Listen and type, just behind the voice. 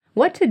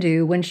What to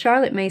do when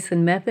Charlotte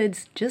Mason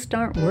methods just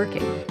aren't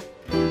working.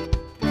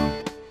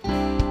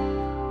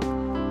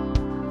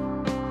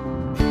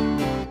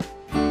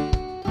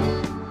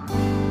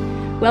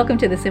 Welcome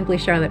to the Simply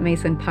Charlotte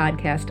Mason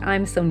podcast.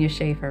 I'm Sonia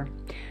Schaefer.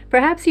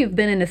 Perhaps you've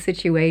been in a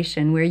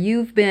situation where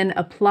you've been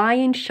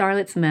applying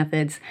Charlotte's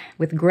methods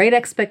with great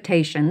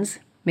expectations,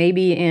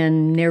 maybe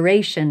in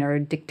narration or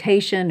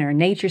dictation or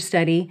nature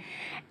study,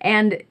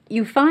 and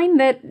you find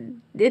that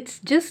it's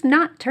just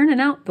not turning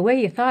out the way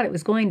you thought it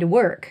was going to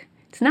work.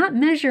 It's not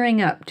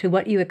measuring up to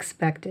what you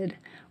expected.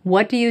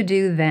 What do you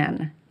do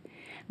then?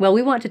 Well,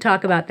 we want to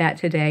talk about that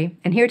today,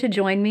 and here to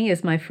join me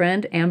is my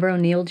friend Amber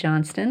O'Neill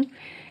Johnston.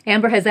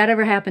 Amber, has that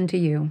ever happened to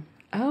you?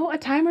 Oh, a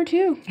time or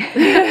two.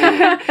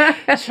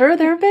 Sure,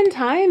 there have been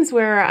times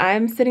where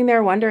I'm sitting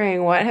there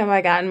wondering, what have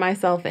I gotten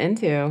myself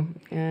into?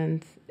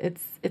 And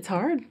it's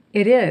hard.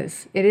 It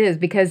is,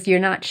 because you're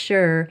not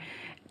sure,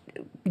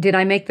 did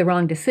I make the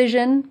wrong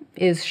decision?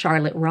 Is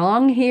Charlotte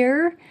wrong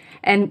here?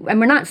 And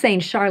we're not saying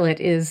Charlotte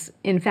is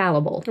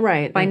infallible.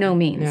 Right. By no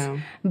means. No.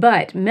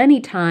 But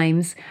many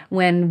times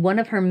when one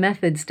of her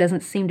methods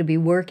doesn't seem to be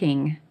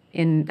working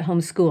in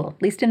homeschool,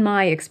 at least in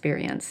my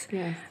experience,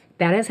 Yes.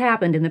 that has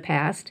happened in the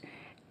past.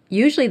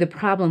 Usually the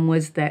problem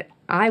was that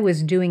I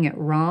was doing it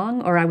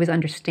wrong or I was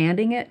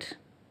understanding it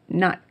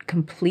not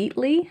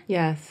completely.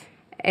 Yes.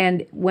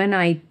 And when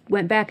I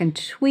went back and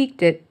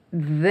tweaked it,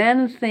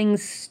 then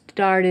things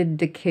started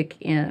to kick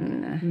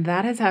in.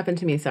 That has happened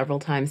to me several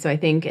times. So I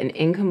think an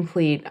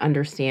incomplete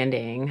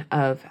understanding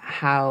of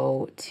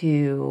how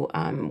to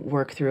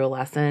work through a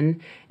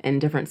lesson in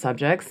different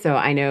subjects. So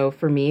I know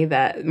for me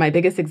that my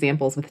biggest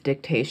example is with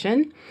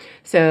dictation.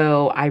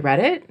 So I read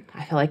it.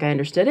 I feel like I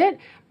understood it.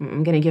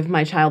 I'm going to give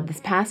my child this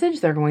passage.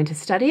 They're going to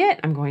study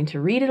it. I'm going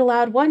to read it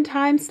aloud one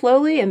time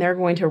slowly, and they're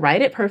going to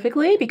write it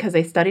perfectly because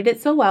they studied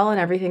it so well, and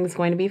everything's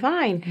going to be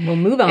fine. We'll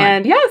move on.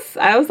 And yes,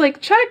 I was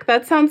like, check,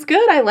 that sounds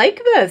good. I like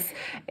this.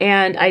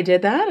 And I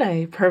did that.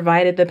 I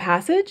provided the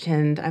passage,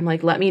 and I'm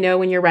like, let me know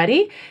when you're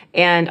ready.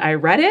 And I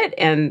read it,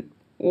 and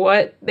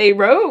what they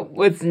wrote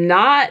was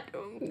not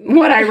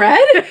what I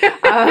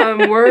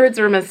read. Words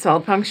were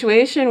misspelled.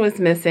 Punctuation was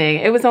missing.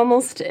 It was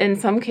almost, in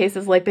some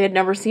cases, like they had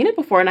never seen it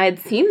before, and I had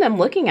seen them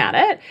looking at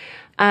it.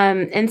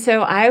 And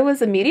so I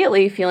was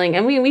immediately feeling,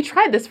 and we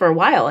tried this for a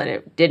while, and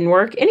it didn't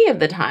work any of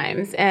the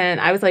times.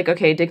 And I was like,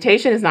 okay,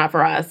 dictation is not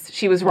for us.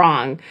 She was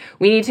wrong.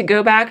 We need to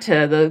go back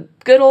to the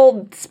good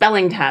old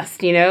spelling test,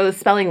 the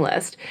spelling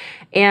list.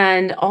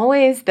 And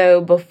always,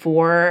 though,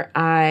 before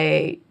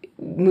I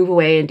move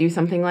away and do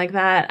something like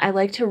that, I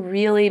like to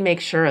really make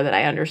sure that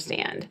I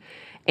understand.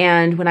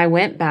 And when I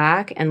went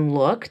back and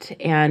looked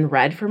and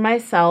read for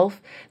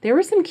myself, there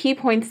were some key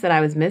points that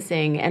I was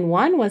missing. And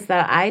one was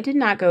that I did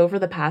not go over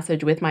the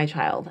passage with my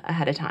child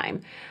ahead of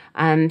time.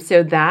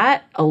 So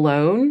that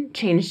alone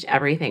changed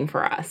everything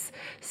for us.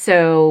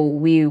 So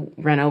we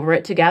ran over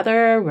it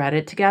together, read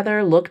it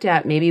together, looked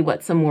at maybe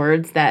what some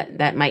words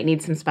that might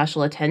need some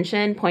special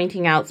attention,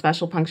 pointing out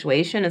special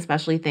punctuation,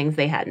 especially things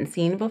they hadn't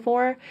seen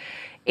before.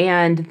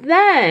 And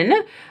then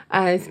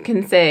I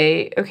can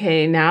say,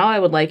 okay, now I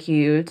would like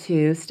you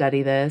to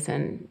study this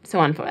and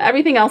so on.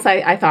 Everything else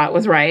I thought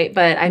was right,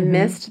 but I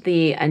missed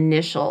the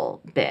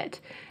initial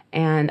bit.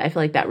 And I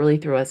feel like that really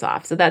threw us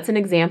off. So that's an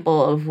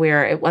example of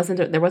where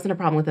there wasn't a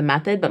problem with the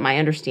method, but my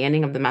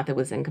understanding of the method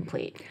was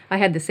incomplete. I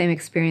had the same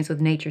experience with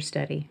nature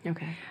study.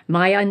 Okay.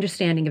 My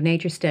understanding of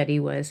nature study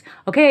was,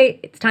 okay,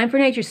 it's time for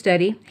nature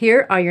study.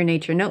 Here are your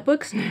nature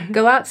notebooks.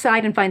 Go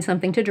outside and find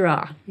something to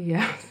draw.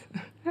 Yes.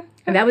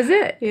 And that was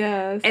it.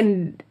 Yes.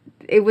 And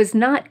it was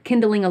not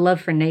kindling a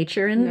love for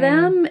nature in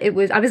them. I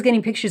was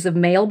getting pictures of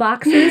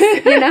mailboxes,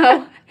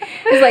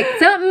 It was like,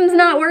 something's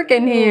not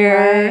working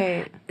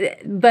here.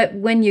 Right. But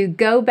when you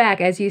go back,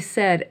 as you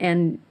said,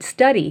 and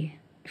study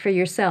for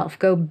yourself,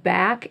 go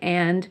back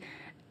and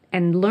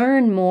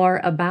learn more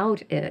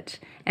about it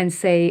and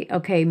say,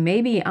 okay,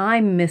 maybe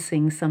I'm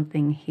missing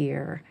something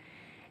here.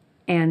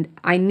 And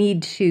I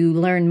need to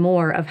learn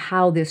more of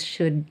how this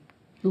should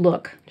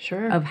look,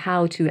 Sure. of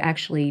how to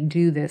actually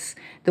do this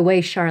the way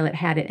Charlotte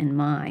had it in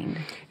mind.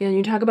 And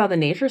you talk about the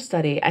nature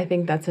study. I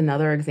think that's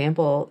another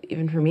example,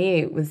 even for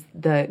me, was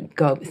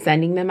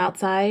sending them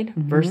outside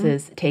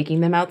versus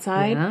taking them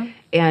outside,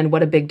 and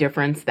what a big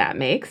difference that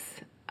makes.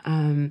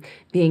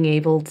 Being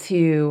able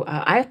to,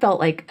 I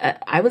felt like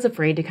I was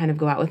afraid to kind of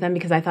go out with them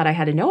because I thought I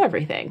had to know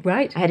everything.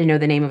 Right. I had to know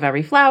the name of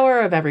every flower,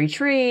 of every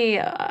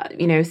tree,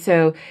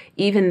 so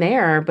even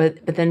there,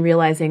 but then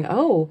realizing,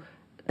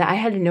 that I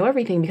had to know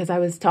everything because I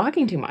was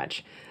talking too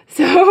much.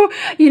 So,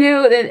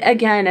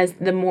 again, as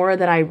the more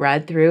that I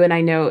read through, and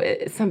I know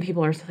some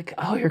people are like,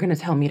 oh, you're going to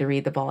tell me to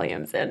read the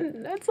volumes.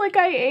 And it's like,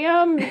 I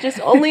am, just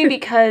only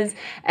because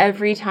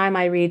every time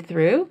I read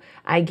through,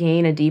 I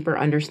gain a deeper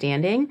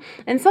understanding.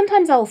 And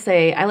sometimes I'll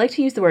say, I like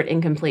to use the word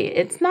incomplete.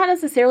 It's not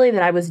necessarily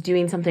that I was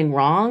doing something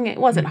wrong. It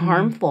wasn't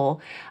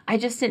harmful. I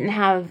just didn't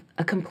have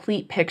a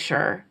complete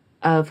picture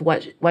of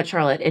what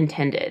Charlotte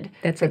intended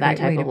for that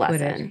type of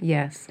lesson.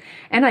 Yes.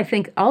 And I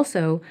think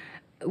also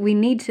we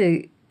need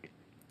to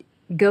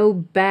go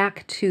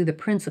back to the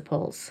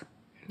principles.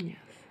 Yes.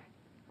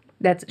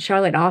 that's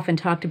Charlotte often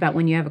talked about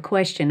when you have a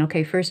question,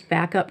 okay, first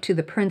back up to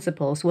the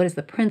principles. What is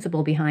the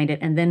principle behind it?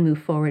 And then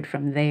move forward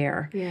from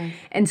there. Yes.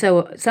 And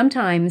so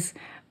sometimes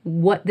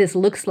what this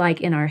looks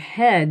like in our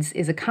heads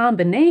is a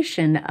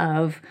combination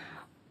of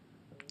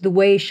the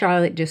way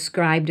Charlotte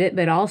described it,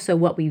 but also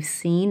what we've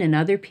seen in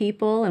other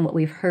people and what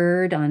we've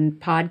heard on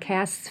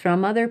podcasts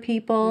from other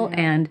people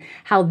and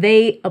how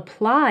they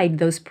applied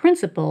those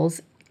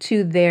principles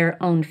to their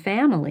own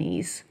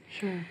families.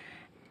 Sure.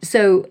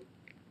 So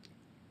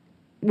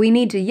we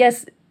need to,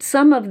 yes,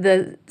 some of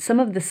the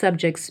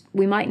subjects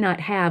we might not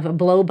have a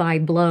blow by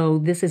blow,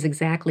 this is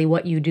exactly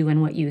what you do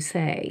and what you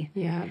say.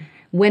 Yeah.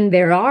 When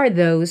there are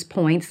those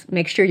points,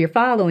 make sure you're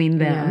following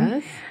them.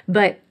 Yes.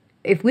 But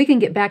if we can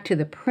get back to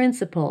the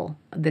principle,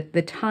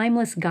 the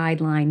timeless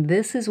guideline,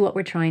 this is what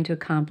we're trying to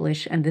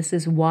accomplish, and this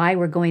is why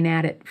we're going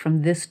at it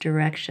from this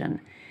direction,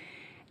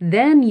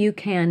 then you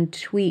can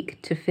tweak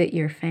to fit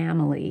your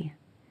family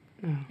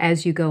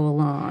as you go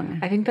along.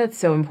 I think that's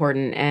so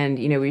important. And,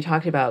 we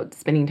talked about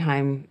spending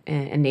time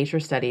in nature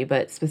study,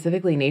 but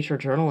specifically nature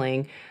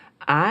journaling.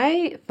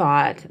 I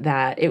thought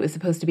that it was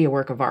supposed to be a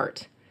work of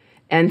art.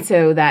 And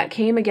so that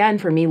came again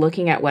for me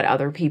looking at what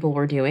other people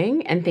were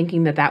doing and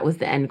thinking that that was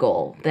the end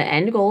goal. The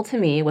end goal to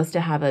me was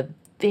to have a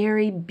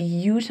very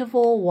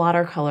beautiful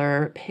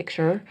watercolor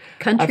picture.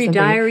 Country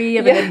Diary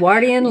of an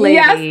Edwardian Lady.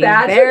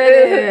 Yes, there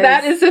it is.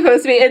 That is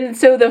supposed to be. And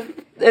so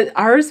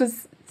ours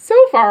was so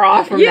far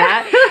off from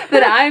that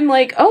I'm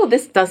like, oh,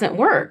 this doesn't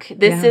work.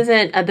 This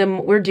isn't,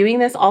 we're doing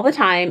this all the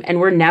time and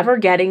we're never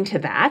getting to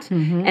that.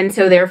 Mm-hmm. And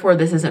so therefore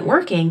this isn't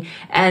working.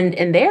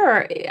 And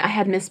there I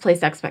had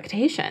misplaced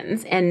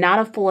expectations and not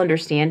a full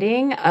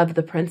understanding of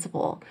the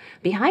principle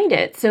behind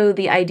it. So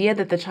the idea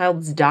that the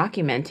child's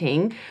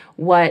documenting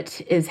what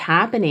is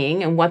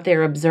happening and what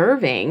they're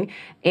observing,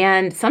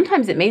 and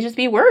sometimes it may just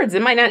be words.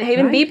 It might not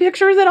even be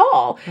pictures at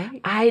all.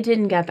 Right. I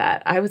didn't get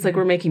that. I was like,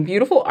 we're making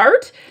beautiful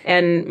art,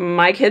 and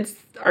my kids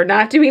are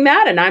not doing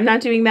that, and I'm not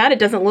doing that. It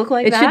doesn't look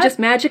like that. It should just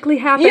magically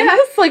happen.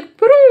 Yes, like,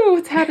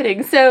 what's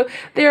happening? So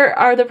there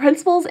are the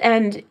principles,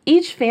 and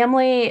each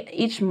family,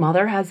 each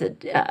mother has a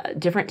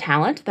different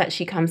talent that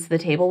she comes to the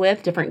table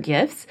with, different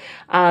gifts.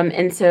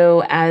 And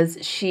so as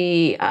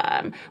she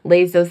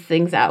lays those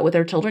things out with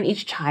her children,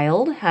 each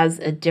child has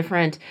a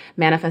different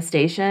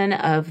manifestation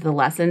of the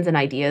lessons and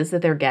ideas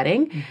that they're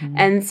getting. Mm-hmm.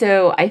 And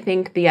so I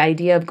think the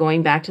idea of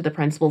going back to the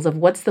principles of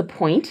what's the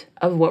point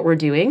of what we're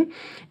doing,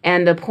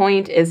 and the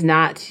point is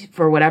not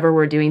for whatever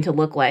we're doing to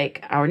look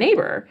like our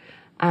neighbor.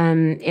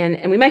 And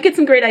we might get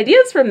some great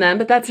ideas from them,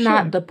 but that's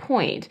not the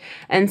point.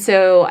 And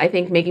so I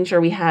think making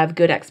sure we have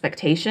good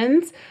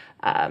expectations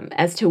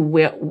as to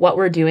what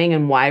we're doing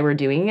and why we're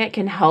doing it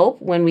can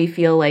help when we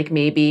feel like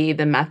maybe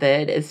the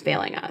method is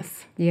failing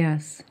us.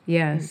 Yes,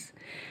 yes.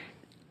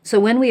 So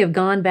when we have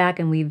gone back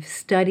and we've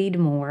studied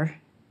more,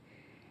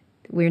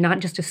 we're not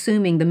just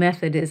assuming the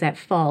method is at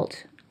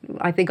fault.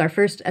 I think our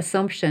first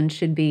assumption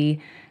should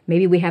be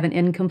maybe we have an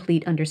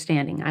incomplete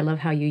understanding. I love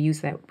how you use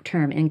that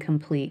term,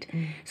 incomplete.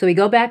 So we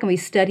go back and we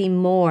study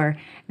more.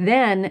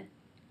 Then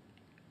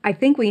I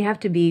think we have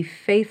to be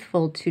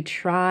faithful to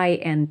try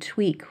and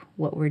tweak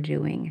what we're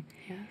doing.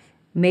 Yes.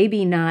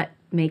 Maybe not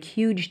make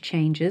huge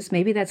changes.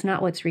 Maybe that's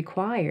not what's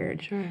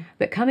required. Sure.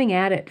 But coming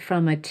at it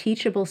from a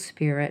teachable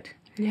spirit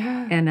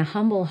and a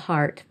humble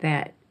heart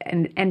that,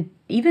 and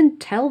even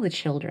tell the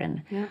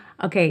children,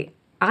 okay,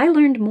 I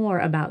learned more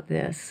about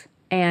this.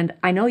 And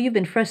I know you've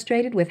been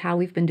frustrated with how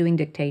we've been doing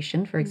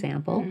dictation, for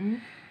example. Mm-hmm.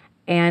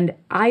 And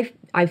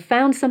I've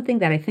found something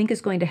that I think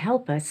is going to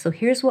help us. So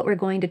here's what we're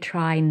going to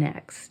try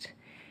next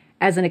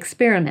as an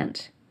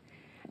experiment.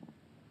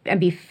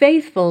 And be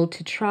faithful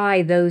to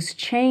try those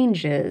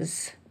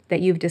changes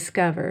that you've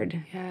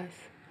discovered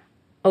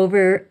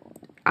over,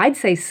 I'd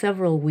say,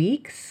 several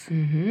weeks.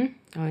 Mm-hmm.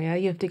 Oh, yeah,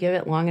 you have to give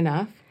it long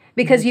enough.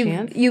 Because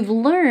you've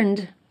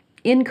learned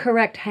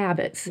incorrect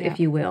habits, if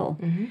you will.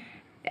 Mm-hmm.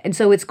 And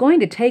so it's going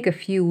to take a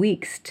few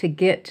weeks to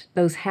get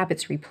those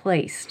habits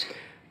replaced.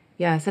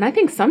 Yes, and I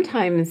think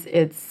sometimes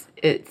it's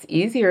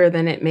easier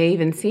than it may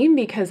even seem,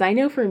 because I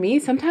know for me,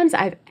 sometimes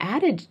I've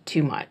added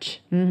too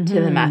much to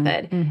the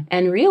method. Mm-hmm.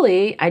 And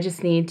really, I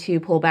just need to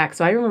pull back.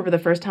 So I remember the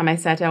first time I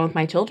sat down with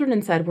my children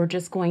and said, we're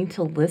just going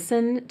to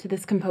listen to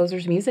this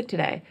composer's music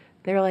today.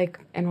 They were like,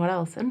 and what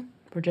else? And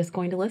we're just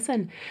going to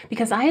listen,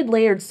 because I had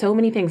layered so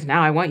many things.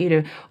 Now I want you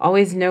to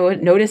always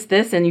notice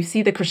this, and you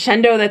see the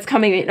crescendo that's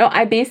coming.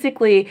 I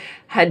basically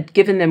had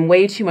given them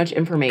way too much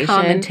information.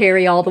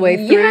 Commentary all the way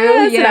through.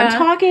 Yes, and I'm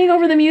talking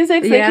over the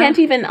music, so they can't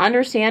even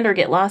understand or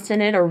get lost in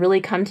it or really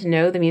come to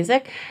know the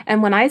music.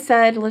 And when I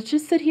said, let's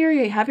just sit here,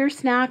 you have your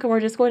snack, and we're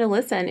just going to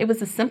listen, it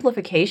was a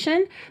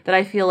simplification that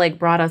I feel like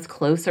brought us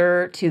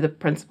closer to the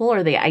principle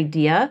or the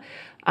idea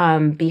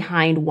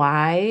behind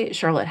why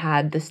Charlotte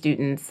had the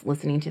students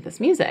listening to this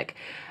music.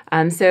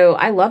 So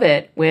I love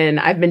it when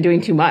I've been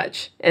doing too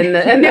much. And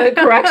the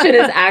correction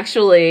is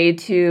actually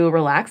to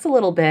relax a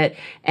little bit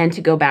and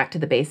to go back to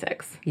the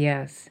basics.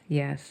 Yes,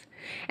 yes.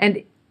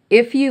 And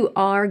if you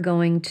are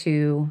going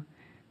to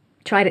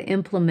try to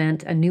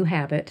implement a new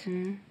habit,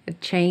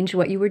 change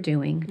what you were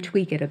doing,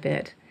 tweak it a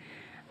bit,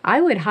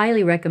 I would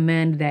highly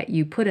recommend that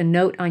you put a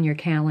note on your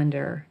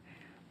calendar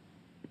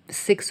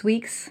 6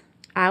 weeks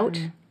out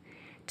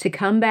to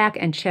come back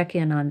and check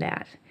in on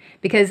that.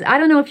 Because I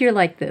don't know if you're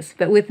like this,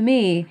 but with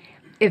me,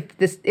 if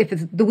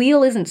the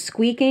wheel isn't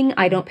squeaking,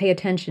 I don't pay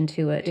attention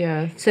to it.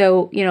 Yeah.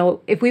 So,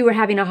 if we were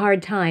having a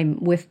hard time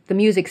with the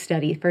music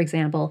study, for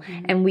example,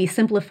 and we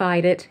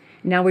simplified it,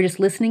 now we're just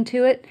listening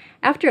to it,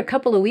 after a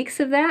couple of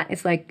weeks of that,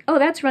 it's like, oh,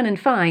 that's running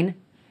fine.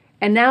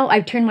 And now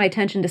I've turned my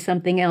attention to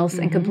something else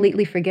and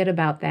completely forget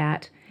about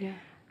that. Yeah.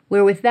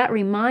 Where with that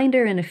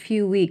reminder in a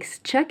few weeks,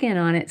 check in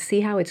on it,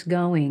 see how it's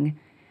going.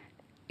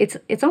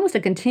 It's almost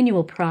a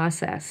continual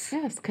process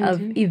Yes,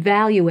 of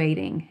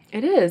evaluating.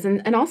 It is,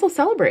 and also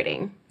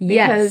celebrating.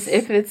 Yes.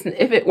 Because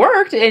if it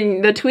worked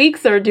and the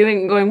tweaks are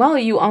going well,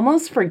 you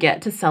almost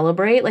forget to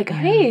celebrate. Like,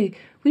 hey,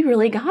 we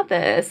really got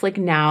this. Like,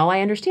 now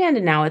I understand,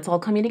 and now it's all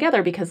coming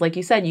together because, like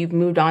you said, you've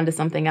moved on to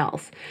something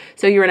else.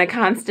 So you're in a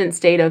constant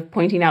state of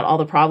pointing out all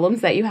the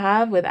problems that you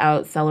have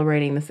without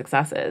celebrating the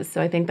successes.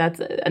 So I think that's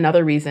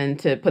another reason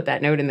to put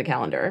that note in the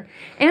calendar.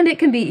 And it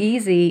can be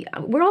easy.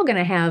 We're all going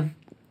to have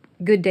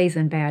good days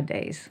and bad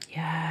days.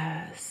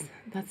 Yes,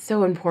 that's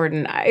so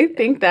important. I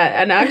think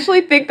that, and I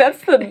actually think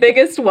that's the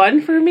biggest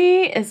one for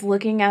me, is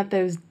looking at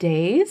those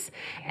days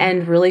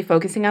and really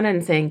focusing on it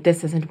and saying,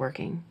 this isn't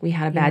working. We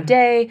had a bad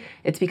day.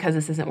 It's because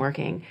this isn't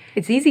working.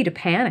 It's easy to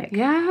panic.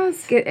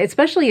 Yes.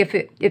 Especially if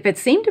it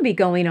seemed to be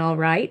going all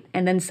right,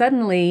 and then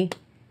suddenly,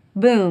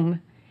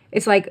 boom.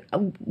 It's like,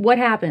 what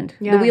happened?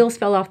 Yeah. The wheels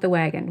fell off the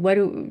wagon.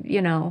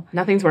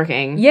 Nothing's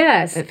working.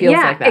 Yes. It feels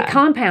like that. It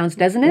compounds,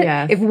 doesn't it?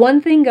 Yes. If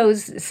one thing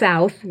goes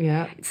south,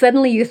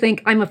 suddenly you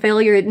think, I'm a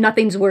failure,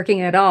 nothing's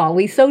working at all.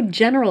 We so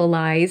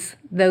generalize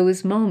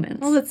those moments.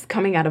 Well, it's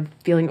coming out of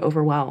feeling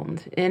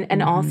overwhelmed.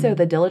 And also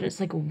the diligence,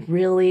 like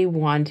really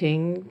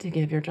wanting to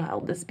give your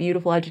child this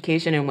beautiful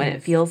education. And when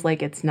it feels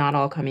like it's not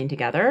all coming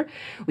together,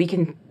 we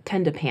can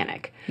tend to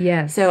panic.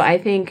 Yes. So I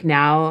think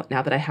now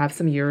that I have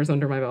some years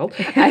under my belt,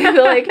 I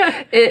feel like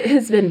it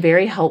has been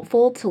very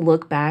helpful to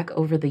look back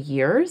over the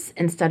years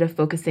instead of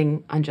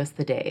focusing on just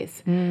the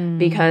days.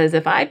 Because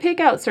if I pick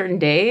out certain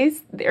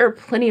days, there are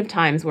plenty of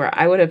times where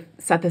I would have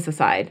set this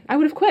aside. I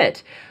would have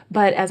quit.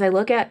 But as I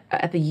look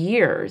at the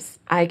years,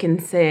 I can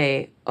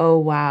say, oh,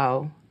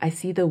 wow, I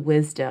see the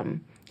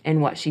wisdom in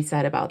what she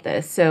said about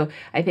this. So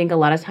I think a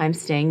lot of times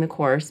staying the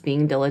course,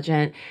 being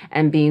diligent,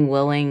 and being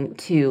willing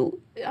to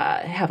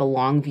have a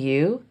long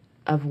view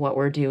of what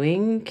we're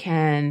doing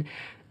can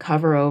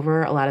cover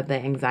over a lot of the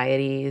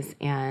anxieties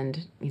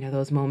and,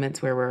 those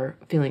moments where we're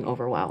feeling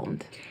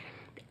overwhelmed.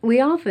 We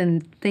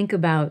often think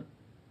about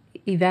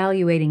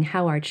evaluating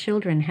how our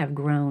children have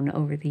grown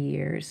over the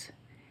years,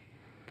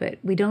 but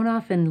we don't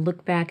often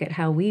look back at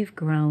how we've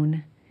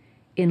grown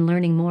in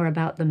learning more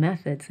about the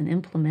methods and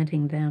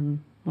implementing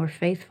them more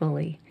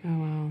faithfully. Oh,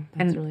 wow.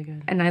 That's really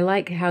good. And I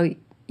like how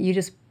you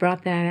just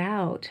brought that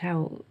out,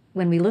 how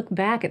when we look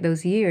back at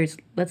those years,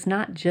 let's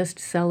not just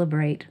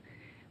celebrate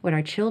what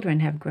our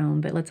children have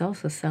grown, but let's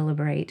also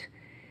celebrate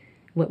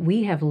what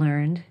we have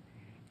learned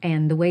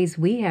and the ways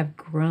we have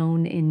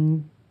grown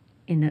in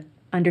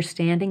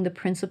understanding the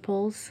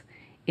principles,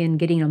 in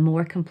getting a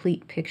more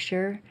complete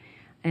picture,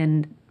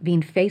 and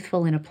being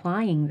faithful in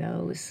applying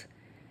those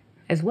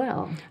as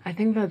well. I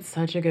think that's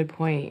such a good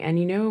point.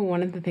 And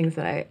one of the things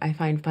that I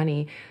find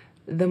funny,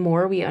 the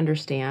more we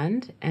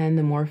understand and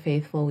the more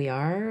faithful we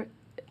are,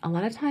 a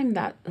lot of times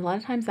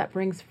that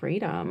brings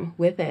freedom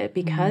with it,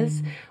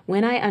 because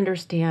when I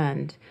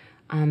understand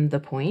the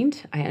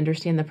point, I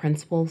understand the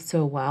principle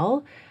so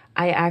well,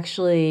 I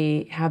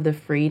actually have the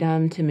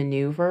freedom to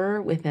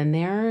maneuver within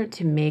there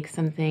to make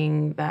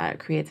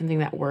create something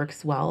that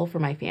works well for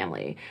my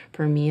family,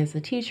 for me as a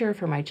teacher,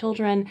 for my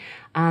children.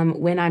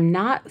 When I'm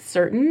not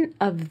certain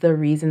of the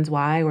reasons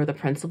why or the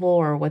principle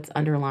or what's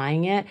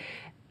underlying it,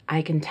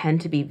 I can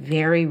tend to be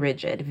very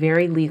rigid,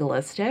 very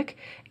legalistic,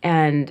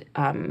 and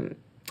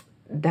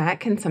that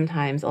can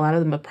sometimes, a lot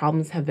of the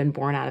problems have been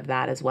born out of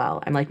that as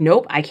well. I'm like,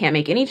 nope, I can't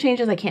make any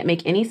changes. I can't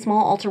make any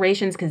small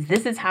alterations because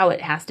this is how it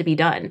has to be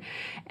done.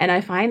 And I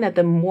find that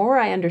the more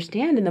I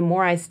understand and the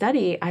more I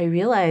study, I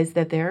realize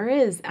that there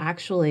is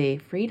actually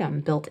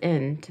freedom built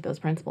into those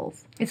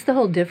principles. It's the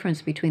whole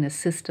difference between a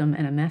system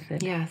and a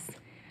method. Yes.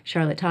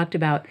 Charlotte talked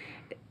about,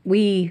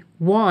 we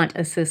want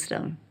a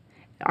system.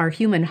 Our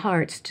human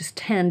hearts just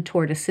tend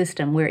toward a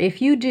system where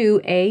if you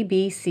do A,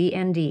 B, C,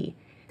 and D,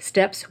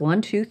 steps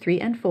 1, 2, 3,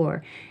 and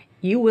 4,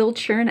 you will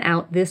churn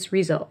out this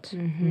result.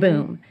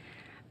 Boom.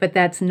 But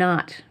that's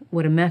not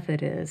what a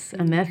method is.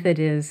 A method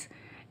is,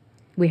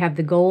 we have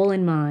the goal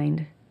in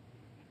mind,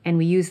 and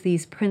we use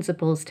these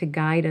principles to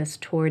guide us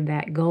toward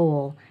that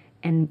goal.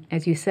 And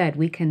as you said,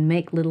 we can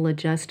make little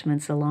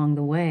adjustments along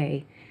the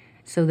way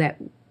so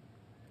that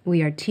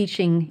we are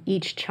teaching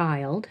each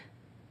child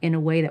in a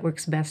way that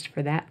works best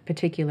for that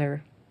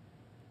particular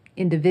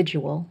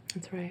individual.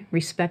 That's right.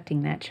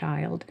 Respecting that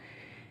child.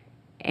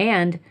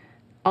 And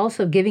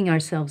also giving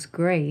ourselves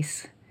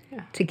grace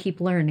to keep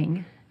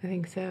learning. I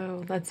think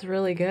so. That's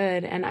really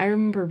good. And I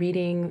remember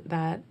reading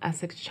that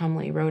Essex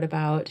Chumley wrote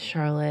about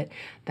Charlotte,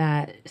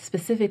 that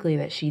specifically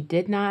that she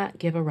did not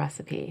give a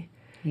recipe.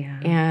 Yeah.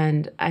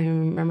 And I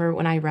remember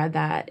when I read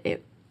that,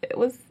 it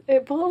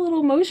felt a little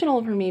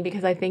emotional for me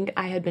because I think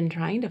I had been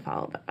trying to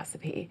follow the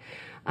recipe.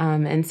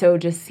 And so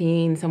just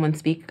seeing someone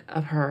speak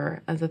of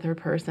her as a third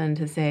person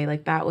to say,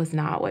 like, that was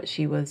not what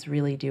she was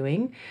really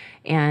doing.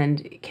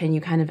 And can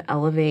you kind of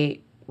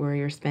elevate where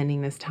you're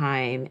spending this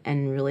time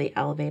and really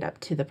elevate up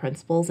to the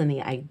principles and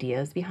the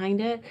ideas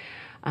behind it,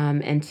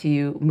 and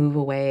to move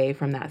away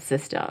from that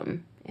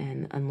system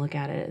and look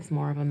at it as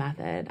more of a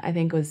method, I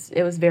think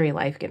it was very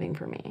life-giving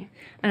for me.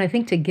 And I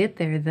think to get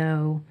there,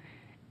 though,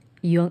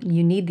 you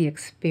need the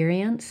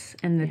experience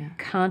and the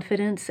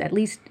confidence. At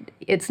least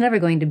it's never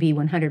going to be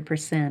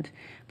 100%,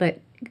 but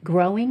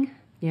growing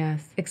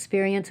Yes.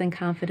 experience and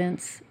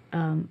confidence,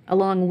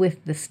 along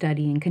with the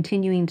studying,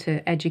 continuing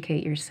to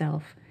educate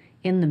yourself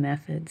in the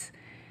methods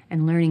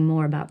and learning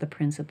more about the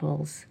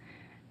principles.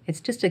 It's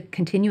just a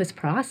continuous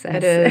process.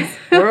 It is.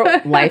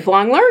 We're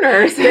lifelong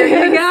learners. There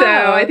you go.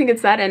 So I think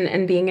it's that,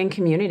 and being in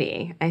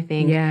community, I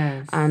think,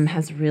 Yes.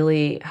 has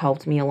really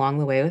helped me along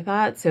the way with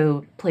that.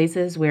 So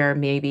places where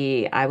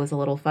maybe I was a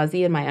little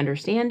fuzzy in my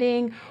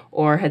understanding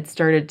or had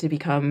started to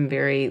become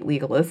very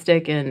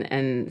legalistic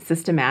and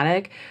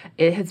systematic,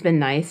 it has been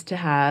nice to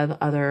have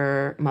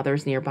other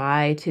mothers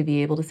nearby to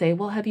be able to say,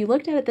 well, have you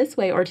looked at it this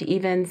way? Or to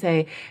even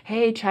say,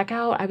 hey, check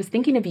out, I was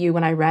thinking of you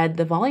when I read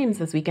the volumes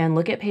this weekend.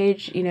 Look at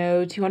page,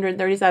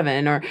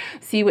 237, or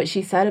see what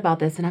she said about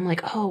this. And I'm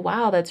like, oh,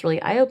 wow, that's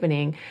really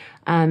eye-opening.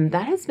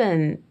 That has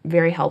been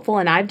very helpful,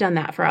 and I've done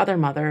that for other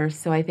mothers.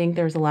 So I think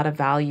there's a lot of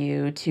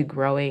value to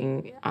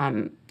growing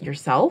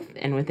yourself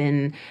and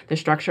within the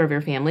structure of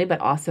your family,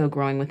 but also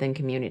growing within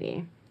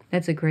community.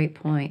 That's a great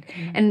point.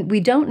 And we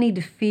don't need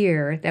to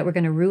fear that we're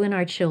going to ruin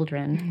our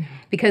children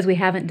because we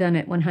haven't done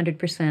it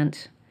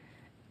 100%.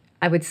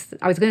 I was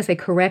going to say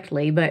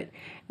correctly, but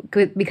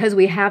because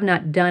we have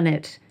not done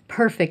it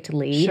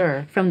perfectly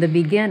from the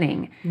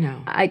beginning.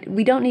 No.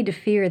 We don't need to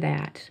fear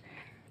that.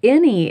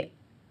 Any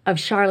of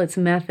Charlotte's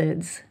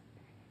methods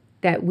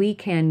that we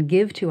can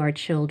give to our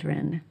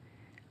children,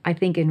 I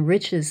think,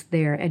 enriches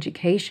their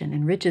education,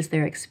 enriches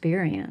their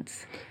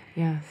experience.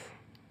 Yes.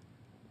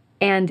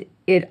 And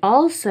it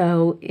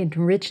also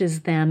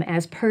enriches them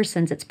as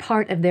persons. It's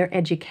part of their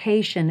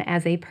education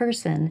as a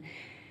person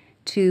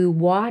to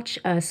watch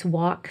us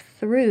walk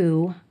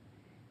through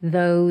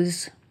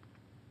those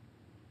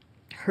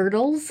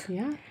hurdles,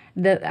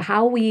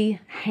 how we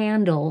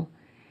handle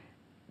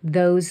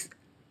those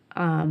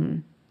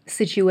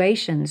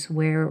situations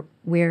where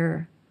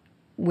we're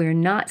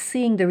not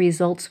seeing the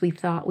results we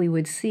thought we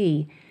would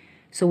see.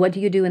 So what do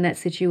you do in that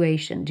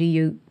situation? Do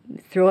you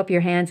throw up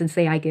your hands and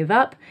say, I give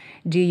up?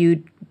 Do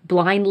you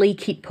blindly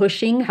keep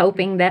pushing,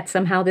 hoping that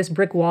somehow this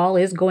brick wall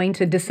is going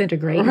to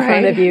disintegrate in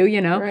front of you,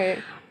 Right.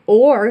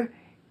 Or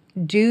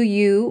do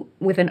you,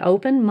 with an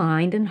open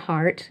mind and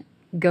heart,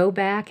 go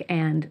back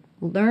and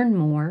learn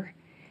more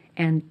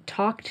and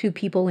talk to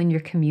people in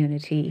your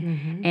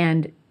community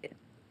and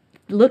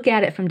look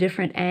at it from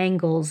different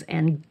angles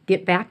and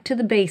get back to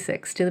the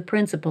basics, to the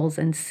principles,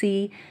 and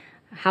see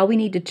how we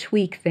need to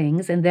tweak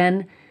things, and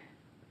then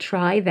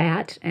try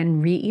that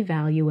and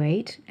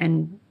reevaluate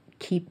and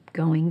keep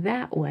going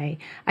that way.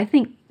 I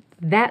think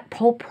that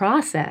whole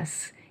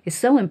process is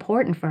so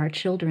important for our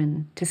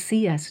children to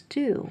see us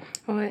do.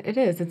 Well, it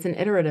is. It's an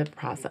iterative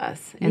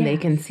process, and they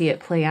can see it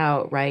play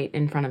out right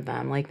in front of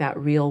them, like that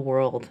real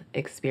world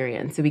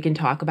experience. So we can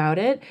talk about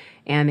it,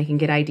 and they can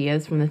get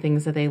ideas from the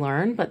things that they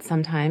learn, but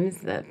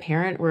sometimes the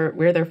parent,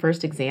 we're their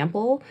first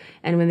example,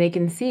 and when they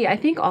can see, I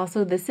think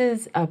also this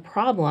is a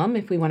problem,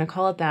 if we want to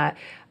call it that,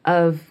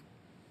 of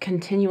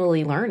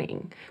continually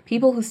learning.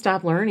 People who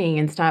stop learning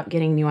and stop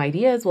getting new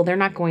ideas, well, they're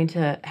not going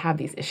to have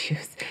these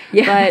issues.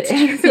 But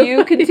as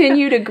you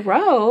continue to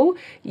grow,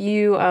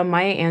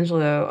 Maya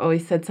Angelou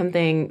always said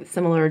something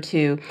similar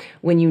to,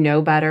 when you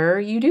know better,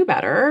 you do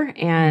better.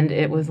 And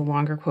it was a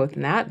longer quote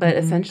than that. But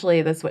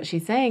essentially, that's what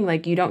she's saying.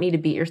 Like, you don't need to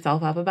beat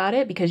yourself up about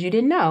it because you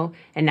didn't know.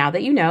 And now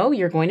that you know,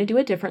 you're going to do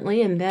it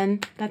differently. And then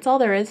that's all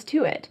there is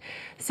to it.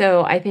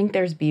 So I think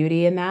there's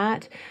beauty in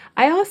that.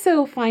 I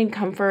also find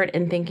comfort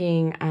in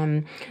thinking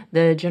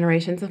the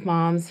generations of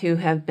moms who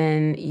have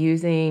been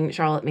using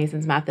Charlotte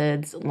Mason's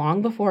methods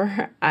long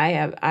before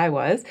I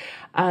was,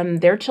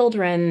 their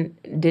children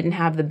didn't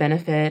have the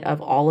benefit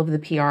of all of the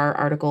PR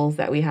articles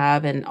that we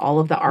have and all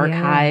of the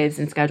archives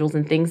and schedules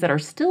and things that are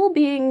still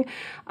being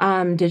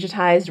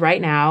digitized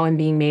right now and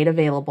being made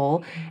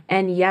available.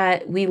 And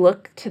yet we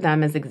look to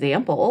them as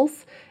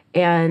examples.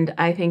 And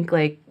I think,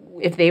 like,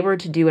 if they were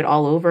to do it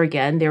all over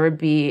again, there would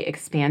be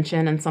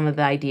expansion on some of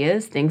the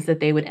ideas, things that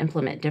they would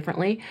implement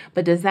differently.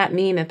 But does that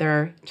mean that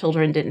their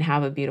children didn't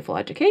have a beautiful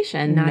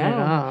education? Not No. at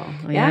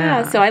all.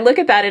 Yeah. So I look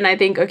at that and I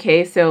think,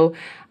 okay, so,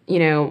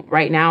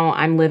 right now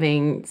I'm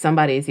living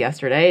somebody's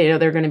yesterday.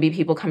 There are going to be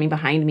people coming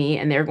behind me,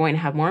 and they're going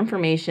to have more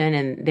information,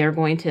 and they're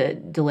going to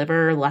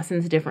deliver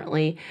lessons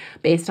differently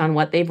based on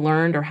what they've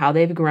learned or how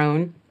they've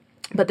grown.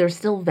 but there's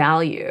still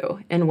value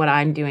in what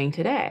I'm doing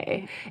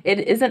today. It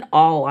isn't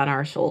all on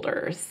our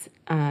shoulders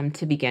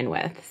to begin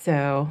with.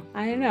 So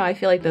I don't know. I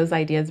feel like those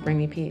ideas bring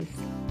me peace.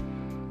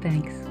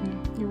 Thanks.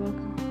 You're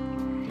welcome.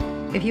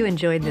 If you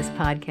enjoyed this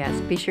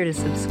podcast, be sure to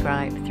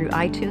subscribe through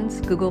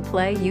iTunes, Google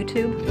Play,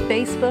 YouTube,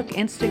 Facebook,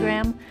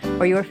 Instagram,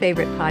 or your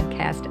favorite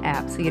podcast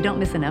app so you don't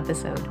miss an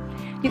episode.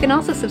 You can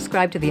also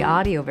subscribe to the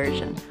audio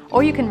version,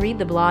 or you can read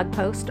the blog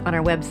post on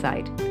our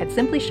website at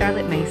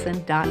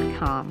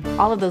simplycharlottemason.com.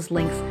 All of those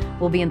links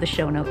will be in the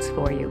show notes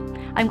for you.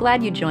 I'm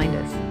glad you joined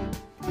us.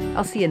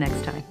 I'll see you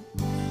next time.